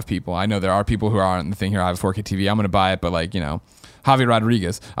a lot of people. I know there are people who are on the thing here. I have a 4K TV. I'm going to buy it, but like, Javi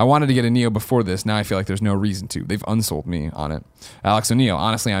Rodriguez. I wanted to get a Neo before this. Now I feel like there's no reason to. They've unsold me on it. Alex O'Neill.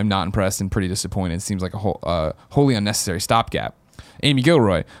 Honestly, I'm not impressed and pretty disappointed. It seems like a wholly unnecessary stopgap. Amy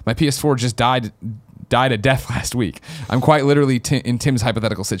Gilroy. My PS4 just died a death last week. I'm quite literally in Tim's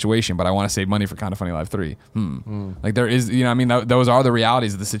hypothetical situation, but I want to save money for Kinda Funny Live 3. Like there is, those are the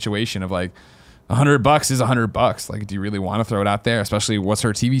realities of the situation of like, $100 is $100. Like, do you really want to throw it out there? Especially, what's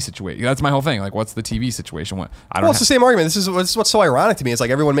her TV situation? That's my whole thing. Like, what's the TV situation? It's the same argument. This is what's so ironic to me. It's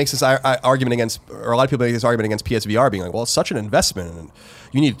like everyone makes this argument against, or a lot of people make this argument against PSVR, being like, well, it's such an investment, and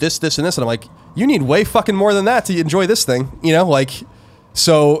you need this, this, and this. And I'm like, you need way fucking more than that to enjoy this thing.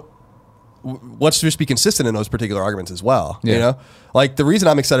 So let's just be consistent in those particular arguments as well. Like the reason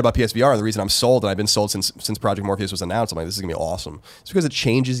I'm excited about PSVR, the reason I'm sold, and I've been sold since Project Morpheus was announced. I'm like, this is gonna be awesome. It's because it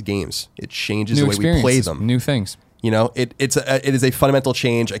changes games. It changes the way we play them. New things. It is a fundamental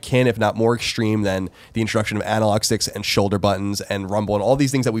change, akin, if not more extreme, than the introduction of analog sticks and shoulder buttons and rumble and all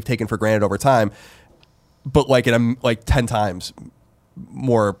these things that we've taken for granted over time. But like 10 times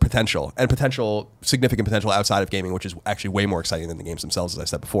more potential, and significant potential outside of gaming, which is actually way more exciting than the games themselves, as I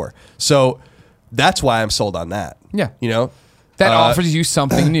said before. So that's why I'm sold on that. Yeah. That offers you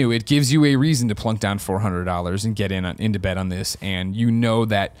something new. It gives you a reason to plunk down $400 and get into bed on this, and you know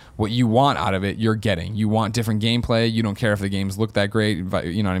that what you want out of it, you're getting. You want different gameplay. You don't care if the games look that great.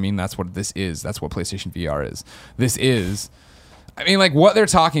 You know what I mean? That's what this is. That's what PlayStation VR is. This is, like what they're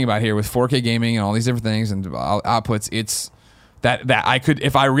talking about here with 4K gaming and all these different things and outputs. It's that I could,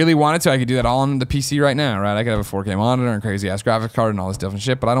 if I really wanted to, I could do that all on the PC right now, right? I could have a 4K monitor and crazy ass graphics card and all this different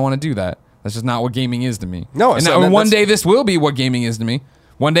shit, but I don't want to do that. That's just not what gaming is to me. No, and one day this will be what gaming is to me.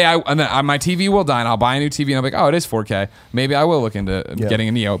 One day my TV will die and I'll buy a new TV and I'll be like, oh, it is 4K. Maybe I will look into getting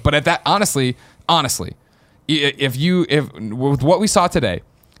a Neo. But at that, honestly, if with what we saw today,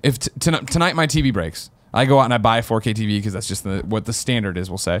 if tonight my TV breaks, I go out and I buy a 4K TV because that's just what the standard is,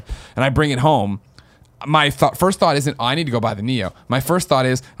 we'll say, and I bring it home. My first thought isn't, I need to go buy the Neo. My first thought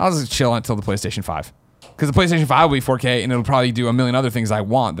is, I'll just chill until the PlayStation 5. Because the PlayStation 5 will be 4K and it'll probably do a million other things I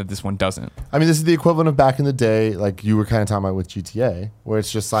want that this one doesn't. This is the equivalent of back in the day, like you were kind of talking about with GTA, where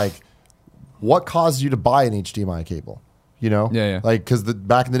it's just like, what caused you to buy an HDMI cable? Yeah. Like, because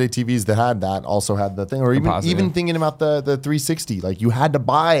back in the day, TVs that had that also had the thing, or even thinking about the 360, like you had to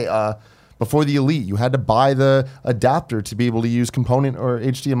buy before the Elite, you had to buy the adapter to be able to use component or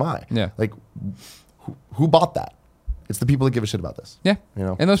HDMI. Yeah. Like, who bought that? It's the people that give a shit about this. Yeah.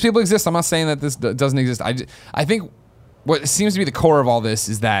 And those people exist. I'm not saying that this doesn't exist. I think what seems to be the core of all this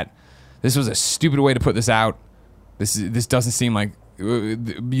is that this was a stupid way to put this out. This doesn't seem like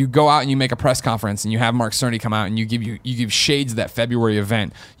you go out and you make a press conference and you have Mark Cerny come out and you give shades of that February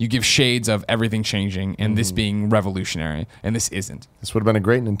event. You give shades of everything changing and this being revolutionary, and this isn't. This would have been a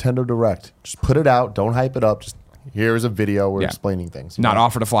great Nintendo Direct. Just put it out. Don't hype it up. Just here's a video. We're explaining things. Not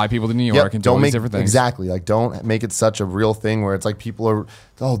offer to fly people to New York and do all these different things. Exactly. Like, don't make it such a real thing where it's like people are,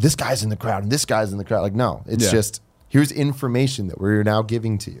 oh, this guy's in the crowd and this guy's in the crowd. Like, no, it's just, here's information that we're now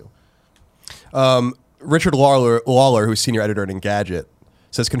giving to you. Richard Lawler, who's senior editor at Engadget,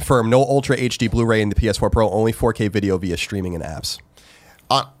 says, confirm, no Ultra HD Blu-ray in the PS4 Pro, only 4K video via streaming and apps.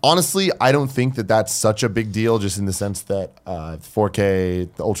 Honestly, I don't think that that's such a big deal, just in the sense that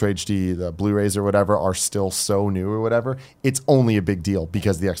 4K, the Ultra HD, the Blu-rays or whatever are still so new or whatever. It's only a big deal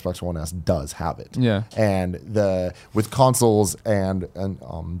because the Xbox One S does have it. Yeah. And with consoles and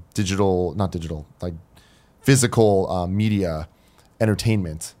physical media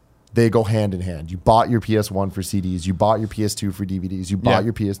entertainment, they go hand in hand. You bought your PS1 for CDs, you bought your PS2 for DVDs, you bought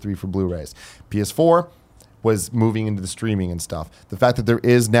your PS3 for Blu-rays. PS4 was moving into the streaming and stuff. The fact that there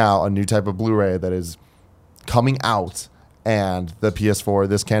is now a new type of Blu-ray that is coming out and the PS4,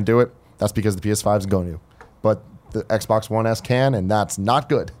 this can't do it, that's because the PS5 is going to. But the Xbox One S can, and that's not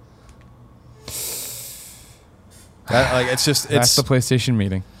good. That's the PlayStation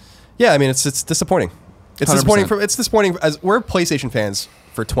meeting. Yeah, it's disappointing. It's 100%. It's disappointing as we're PlayStation fans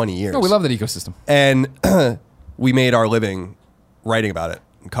for 20 years. No, we love that ecosystem. And we made our living writing about it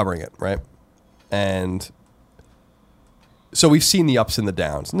and covering it, right? And so we've seen the ups and the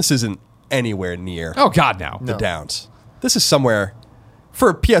downs, and this isn't anywhere near the downs. This is somewhere,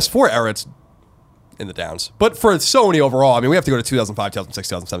 for PS4 era, it's in the downs. But for Sony overall, we have to go to 2005, 2006,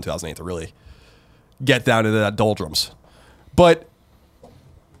 2007, 2008 to really get down into that doldrums. But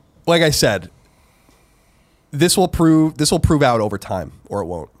like I said, this will prove out over time, or it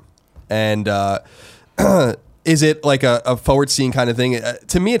won't. And is it like a forward-seeing kind of thing?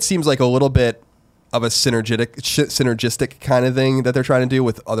 To me, it seems like a little bit of a synergistic kind of thing that they're trying to do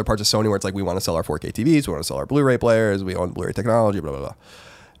with other parts of Sony, where it's like, we want to sell our 4K TVs, we want to sell our Blu-ray players, we own Blu-ray technology, blah, blah, blah.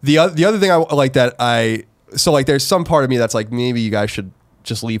 The other thing I like so like there's some part of me that's like, maybe you guys should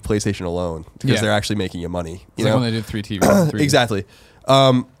just leave PlayStation alone because they're actually making you money. You know? Like when they did 3 TVs. Exactly.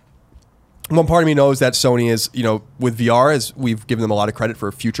 One part of me knows that Sony is, with VR, as we've given them a lot of credit for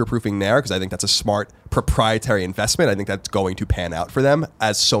future-proofing there, because I think that's a smart proprietary investment. I think that's going to pan out for them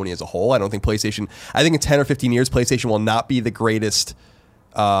as Sony as a whole. I don't think PlayStation, I think in 10 or 15 years, PlayStation will not be the greatest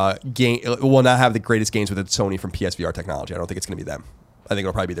will not have the greatest gains with Sony from PSVR technology. I don't think it's going to be them. I think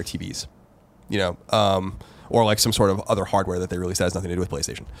it'll probably be their TVs, or like some sort of other hardware that they release that has nothing to do with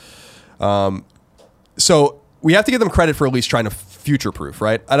PlayStation. So we have to give them credit for at least trying to future-proof,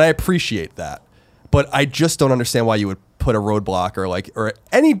 right? And I appreciate that, but I just don't understand why you would put a roadblock or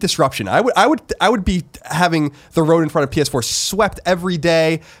any disruption. I would be having the road in front of PS4 swept every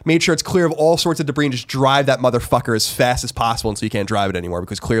day, made sure it's clear of all sorts of debris, and just drive that motherfucker as fast as possible until you can't drive it anymore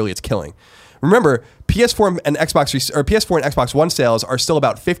because clearly it's killing. Remember, PS4 and Xbox One sales are still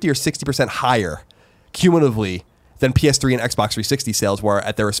about 50 or 60% higher cumulatively than PS3 and Xbox 360 sales were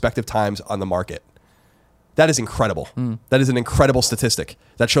at their respective times on the market. That is incredible. That is an incredible statistic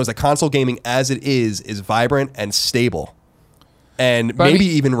that shows that console gaming as it is vibrant and stable, and maybe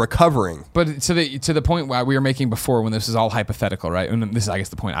even recovering. But to the point where we were making before, when this is all hypothetical, right? And this is, I guess,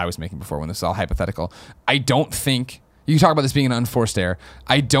 the point I was making before, when this is all hypothetical. I don't think you talk about this being an unforced error.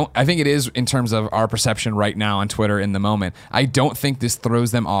 I think it is in terms of our perception right now on Twitter in the moment. I don't think this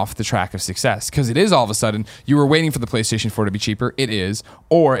throws them off the track of success, because it is all of a sudden you were waiting for the PlayStation 4 to be cheaper. It is,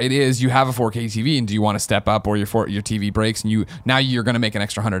 or it is you have a 4K TV and do you want to step up, or your TV breaks and now you're going to make an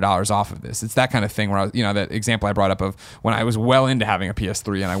extra $100 off of this. It's that kind of thing where that example I brought up of when I was well into having a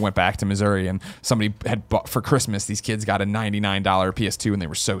PS3 and I went back to Missouri and somebody had bought for Christmas. These kids got a $99 PS2 and they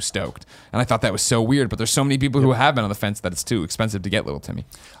were so stoked, and I thought that was so weird. But there's so many people who have been on the fence that it's too expensive to get, little Timmy.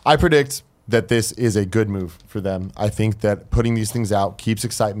 I predict that this is a good move for them. I think that putting these things out keeps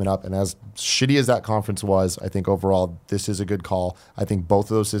excitement up, and as shitty as that conference was, I think overall this is a good call. I think both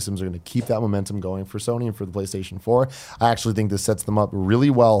of those systems are going to keep that momentum going for Sony and for the PlayStation 4. I actually think this sets them up really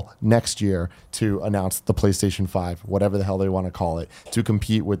well next year to announce the PlayStation 5, whatever the hell they want to call it, to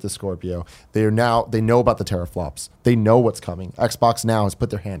compete with the Scorpio. They know about the teraflops. They know what's coming. Xbox now has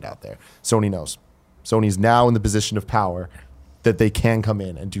put their hand out there. Sony knows. Sony's now in the position of power that they can come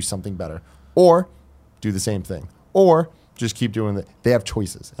in and do something better, or do the same thing, or just keep doing it. They have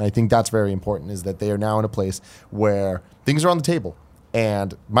choices. And I think that's very important, is that they are now in a place where things are on the table.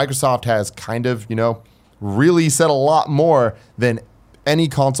 And Microsoft has kind of, really said a lot more than any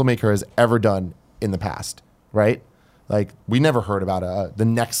console maker has ever done in the past, right? Like, we never heard about the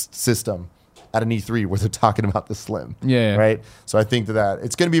next system at an E3 where they're talking about the Slim. Yeah. Right? So I think that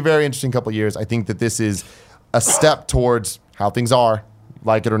it's going to be a very interesting couple of years. I think that this is a step towards how things are,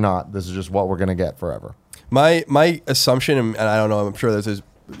 like it or not. This is just what we're going to get forever. My assumption, and I don't know, I'm sure this is,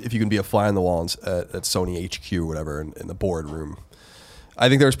 if you can be a fly on the wall at Sony HQ or whatever in the boardroom, I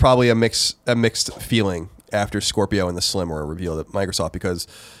think there's probably a mixed feeling after Scorpio and the Slim were revealed at Microsoft, because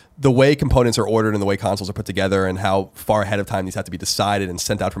the way components are ordered and the way consoles are put together and how far ahead of time these have to be decided and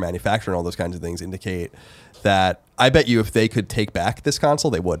sent out for manufacturing and all those kinds of things indicate that I bet you if they could take back this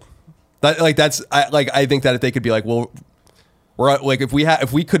console, they would. I think that if they could be like, well, we're like, if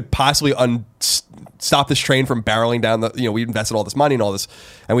we could possibly stop this train from barreling down we invested all this money and all this,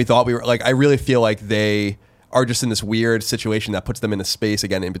 and we thought we were like, I really feel like they are just in this weird situation that puts them in a space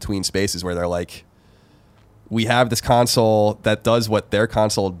again, in between spaces, where they're like, we have this console that does what their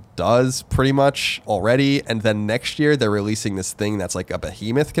console does pretty much already, and then next year they're releasing this thing that's like a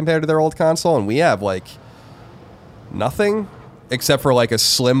behemoth compared to their old console, and we have like nothing except for like a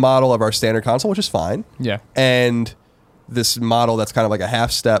slim model of our standard console, which is fine. Yeah. And this model that's kind of like a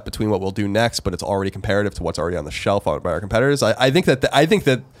half step between what we'll do next, but it's already comparative to what's already on the shelf by our competitors. I think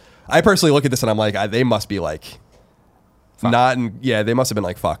that I personally look at this and I'm like, they must be like, fuck. They must have been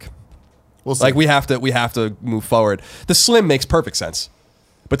like, fuck. We'll see. Like we have to move forward. The Slim makes perfect sense.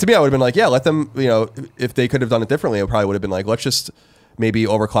 But to me, I would have been like, yeah, let them, if they could have done it differently, it probably would have been like, let's just maybe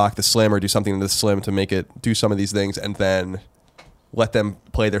overclock the Slim or do something to the Slim to make it do some of these things, and then let them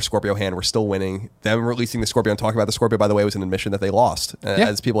play their Scorpio hand. We're still winning. Them releasing the Scorpio and talking about the Scorpio, by the way, was an admission that they lost,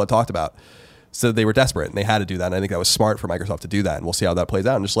 as people had talked about. So they were desperate and they had to do that. And I think that was smart for Microsoft to do that. And we'll see how that plays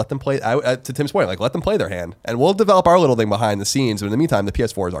out. And just let them play, to Tim's point, like let them play their hand. And we'll develop our little thing behind the scenes. But in the meantime, the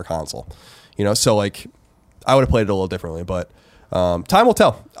PS4 is our console. So like I would have played it a little differently. But time will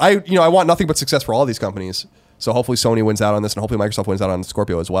tell. I want nothing but success for all these companies. So hopefully Sony wins out on this, and hopefully Microsoft wins out on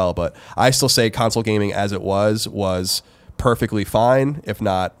Scorpio as well. But I still say console gaming as it was perfectly fine, if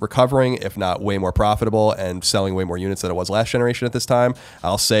not recovering, if not way more profitable and selling way more units than it was last generation at this time.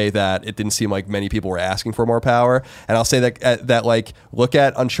 I'll say that it didn't seem like many people were asking for more power. And I'll say that like, look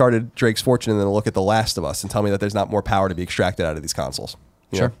at Uncharted Drake's Fortune and then look at The Last of Us and tell me that there's not more power to be extracted out of these consoles.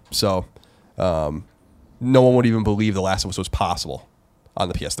 You know? So no one would even believe The Last of Us was possible on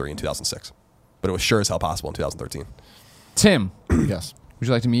the PS3 in 2006. But it was sure as hell possible in 2013. Tim. Yes. Would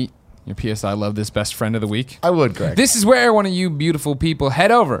you like to meet your PS I Love This best friend of the week? I would, Greg. This is where one of you beautiful people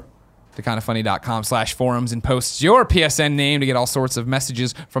head over to kindafunny.com/forums and posts your PSN name to get all sorts of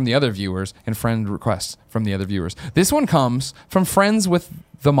messages from the other viewers and friend requests from the other viewers. This one comes from Friends with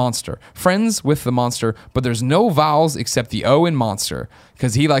the Monster. Friends with the Monster, but there's no vowels except the O in Monster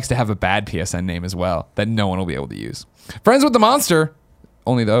because he likes to have a bad PSN name as well that no one will be able to use. Friends with the Monster,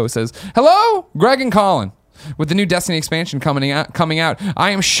 only the O, says, "Hello, Greg and Colin. With the new Destiny expansion coming out, I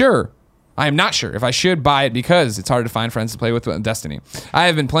am not sure if I should buy it because it's hard to find friends to play with Destiny. I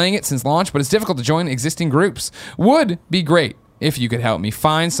have been playing it since launch, but it's difficult to join existing groups. Would be great if you could help me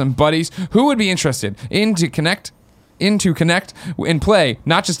find some buddies who would be interested in to connect and play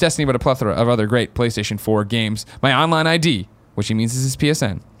not just Destiny, but a plethora of other great PlayStation 4 games. My online ID, which he means is his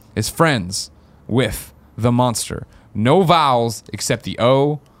PSN, is Friends with the Monster. No vowels except the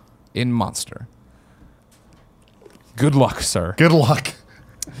O in Monster." Good luck, sir. Good luck.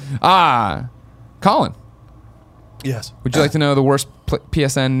 Colin, Yes. would you like to know the worst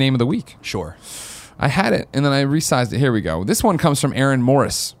PSN name of the week? Sure. I had it, and then I resized it. Here we go. This one comes from Aaron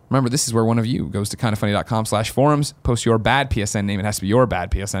Morris. Remember, this is where one of you goes to kindafunny.com/forums, post your bad PSN name. It has to be your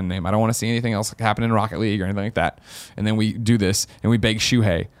bad PSN name. I don't want to see anything else happen in Rocket League or anything like that. And then we do this, and we beg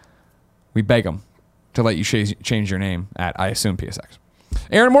Shuhei. We beg him to let you change your name at, I assume, PSX.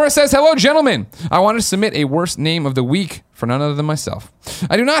 Aaron Morris says, "Hello, gentlemen. I wanted to submit a worst name of the week for none other than myself.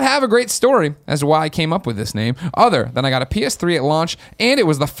 I do not have a great story as to why I came up with this name, other than I got a PS3 at launch, and it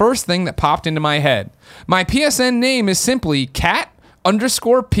was the first thing that popped into my head. My PSN name is simply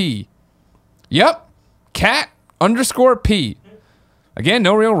cat_P. Yep, cat_P. Again,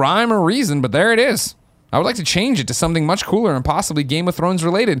 no real rhyme or reason, but there it is. I would like to change it to something much cooler and possibly Game of Thrones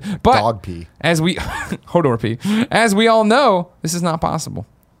related. But Dog pee. as we Hodor pee. As we all know, this is not possible.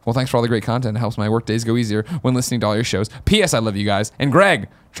 Well, thanks for all the great content. It helps my work days go easier when listening to all your shows. P.S. I love you guys. And Greg,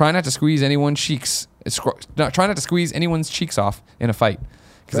 try not to squeeze anyone's cheeks. Try not to squeeze anyone's cheeks off in a fight.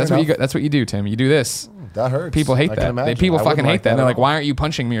 Because that's what you do, Tim. You do this. That hurts. People hate that. People fucking hate that. They're like, at all. "Why aren't you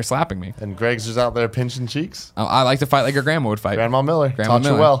punching me or slapping me?" And Greg's just out there pinching cheeks. I like to fight like your grandma would fight. Grandma Miller. Grandma Taught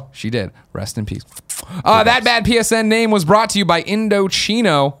Miller. you well. She did. Rest in peace. That bad PSN name was brought to you by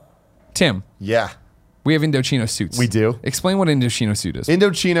Indochino. Tim, Yeah. we have Indochino suits. We do. Explain what Indochino suit is.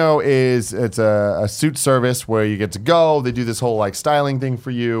 Indochino it's a suit service where you get to go. They do this whole like styling thing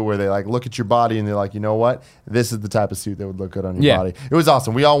for you where they like look at your body and they're like, you know what? This is the type of suit that would look good on your body. It was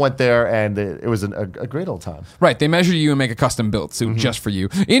awesome. We all went there and it was a great old time. Right. They measure you and make a custom built suit just for you.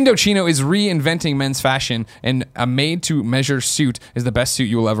 Indochino is reinventing men's fashion, and a made-to-measure suit is the best suit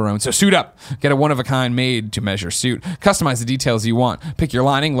you will ever own. So suit up. Get a one-of-a-kind made-to-measure suit. Customize the details you want. Pick your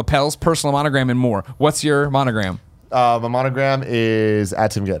lining, lapels, personal monogram, and more. What's your monogram? My monogram is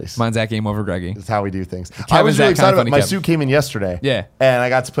at Tim Geddes. Mine's at Game Over Greggy. That's how we do things. I was really excited about my suit came in yesterday. Yeah. And I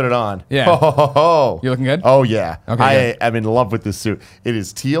got to put it on. Yeah. Oh. You looking good? Oh, yeah. Okay, I am in love with this suit. It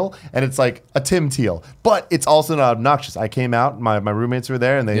is teal, and it's like a Tim teal, but it's also not obnoxious. I came out, my roommates were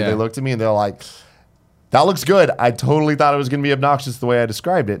there, and they looked at me, and they're like, that looks good. I totally thought it was going to be obnoxious the way I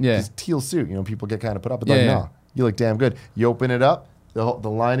described it. Yeah. This teal suit, people get kind of put up. But no, you look damn good. You open it up, the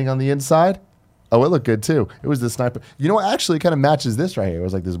lining on the inside. Oh, it looked good too. It was the sniper. You know what? Actually, it kind of matches this right here. It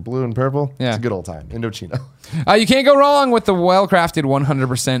was like this blue and purple. Yeah. It's a good old time. Indochino. You can't go wrong with the well-crafted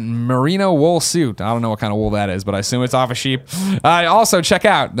 100% merino wool suit. I don't know what kind of wool that is, but I assume it's off a sheep. Also, check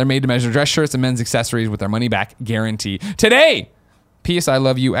out their made-to-measure dress shirts and men's accessories with their money-back guarantee. Today, P.S. I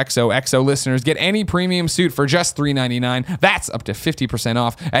love you, XOXO listeners. Get any premium suit for just $3.99. That's up to 50%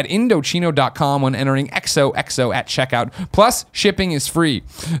 off at Indochino.com when entering XOXO at checkout. Plus, shipping is free.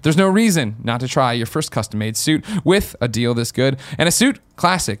 There's no reason not to try your first custom-made suit with a deal this good. And a suit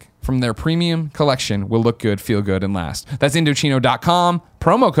classic from their premium collection will look good, feel good, and last. That's Indochino.com,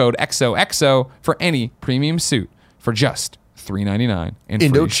 promo code XOXO for any premium suit for just $3.99. And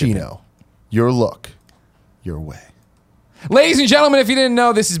Indochino. Your look, your way. Ladies and gentlemen, if you didn't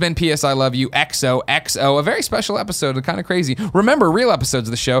know, this has been P.S. I Love You, XOXO, a very special episode, kind of crazy. Remember, real episodes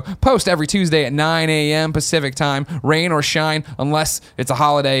of the show post every Tuesday at 9 a.m. Pacific time, rain or shine, unless it's a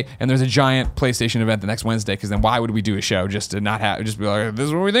holiday and there's a giant PlayStation event the next Wednesday, because then why would we do a show just to not have, just be like, this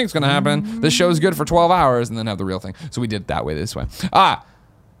is what we think is going to happen. This show's good for 12 hours, and then have the real thing. So we did it that way this way.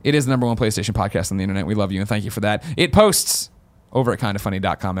 It is the #1 PlayStation podcast on the internet. We love you and thank you for that. It posts over at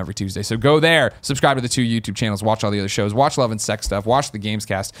kindafunny.com every Tuesday. So go there, subscribe to the 2 YouTube channels, watch all the other shows, watch Love and Sex stuff, watch the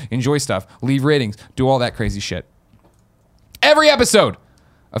Gamescast, enjoy stuff, leave ratings, do all that crazy shit. Every episode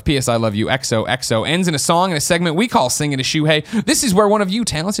of P.S. I Love You XOXO ends in a song in a segment we call Singing a Shoehei. This is where one of you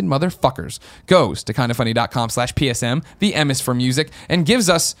talented motherfuckers goes to kindafunny.com/PSM, the M is for music, and gives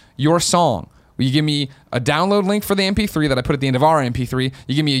us your song. You give me a download link for the MP3 that I put at the end of our MP3.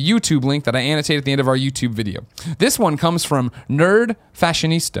 You give me a YouTube link that I annotate at the end of our YouTube video. This one comes from Nerd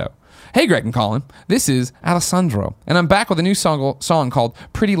Fashionista. Hey, Greg and Colin. This is Alessandro, and I'm back with a new song called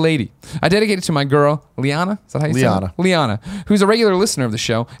Pretty Lady. I dedicate it to my girl, Liana. Is that how you say it? Liana, who's a regular listener of the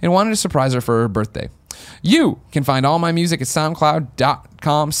show and wanted to surprise her for her birthday. You can find all my music at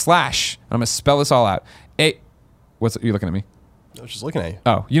soundcloud.com/ and I'm going to spell this all out. What's you looking at me? I was just looking at you.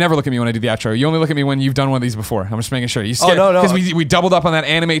 Oh, you never look at me when I do the outro. You only look at me when you've done one of these before. I'm just making sure. You scared, no. Because we doubled up on that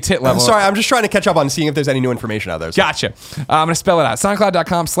anime tit level. Sorry, I'm just trying to catch up on seeing if there's any new information out there. So. Gotcha. I'm going to spell it out.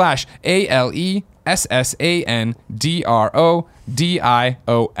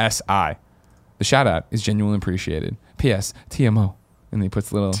 SoundCloud.com/ALESSANDRODIOSI. The shout out is genuinely appreciated. P.S. TMO. And then he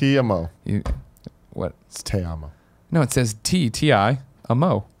puts little... TMO. What? It's Te Amo. No, it says T-T-I, a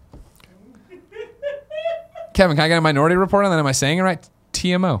mo. Kevin, can I get a Minority Report on that? Am I saying it right?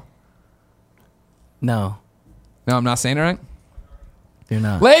 TMO. No, I'm not saying it right? you're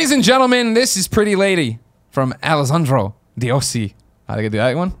not. Ladies and gentlemen, this is Pretty Lady from Alessandro Diosi. How did I do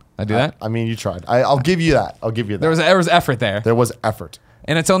that one? I do that? I mean, you tried. I'll give you that. There was effort there. There was effort.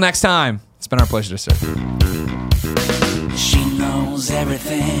 And until next time, it's been our pleasure to serve. She knows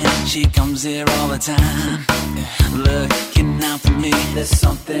everything. She comes here all the time, looking out for me. There's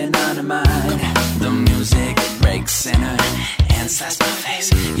something on her mind. The music breaks in her and slaps my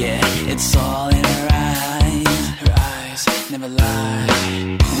face. Yeah, it's all in her eyes. Her eyes never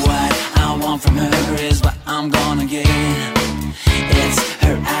lie. What I want from her is what I'm gonna get. It's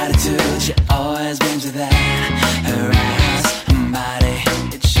her attitude. She always brings me that. Her eyes, her body,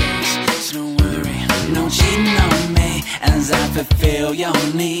 it shows. So don't worry, no cheating on me as I fulfill your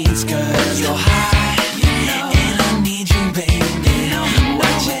needs. Cause you're high, and I need you, baby.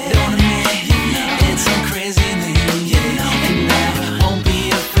 What you doing to me? It's some crazy thing, and I won't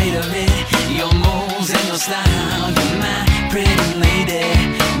be afraid of it. Your moves and your style, you're my pretty lady,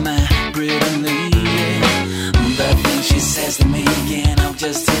 my pretty lady. The things she says to me can't help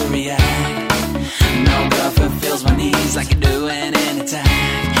just to react. No girl fulfills my needs like you do in any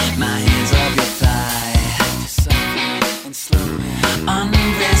time. My hands up your thigh, softly and slowly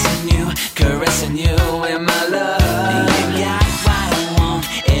undressing you, caressing you with my love. You got what I want,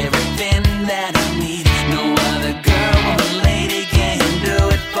 everything that I need. No other girl or lady can do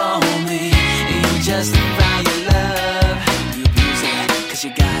it for me. You justify your love, you abuse it, cause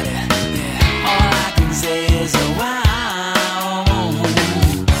you got it. Yeah, all I can say is oh wow.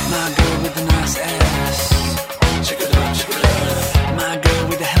 My girl with the nice ass, check it out, check it out. My girl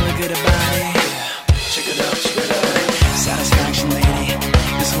with the hella good body, check it out, check it out. Satisfaction, lady,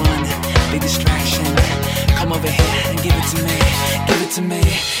 this one big distraction. Come over here and give it to me, give it to me,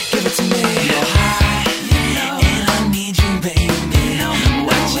 give it to me. You're high.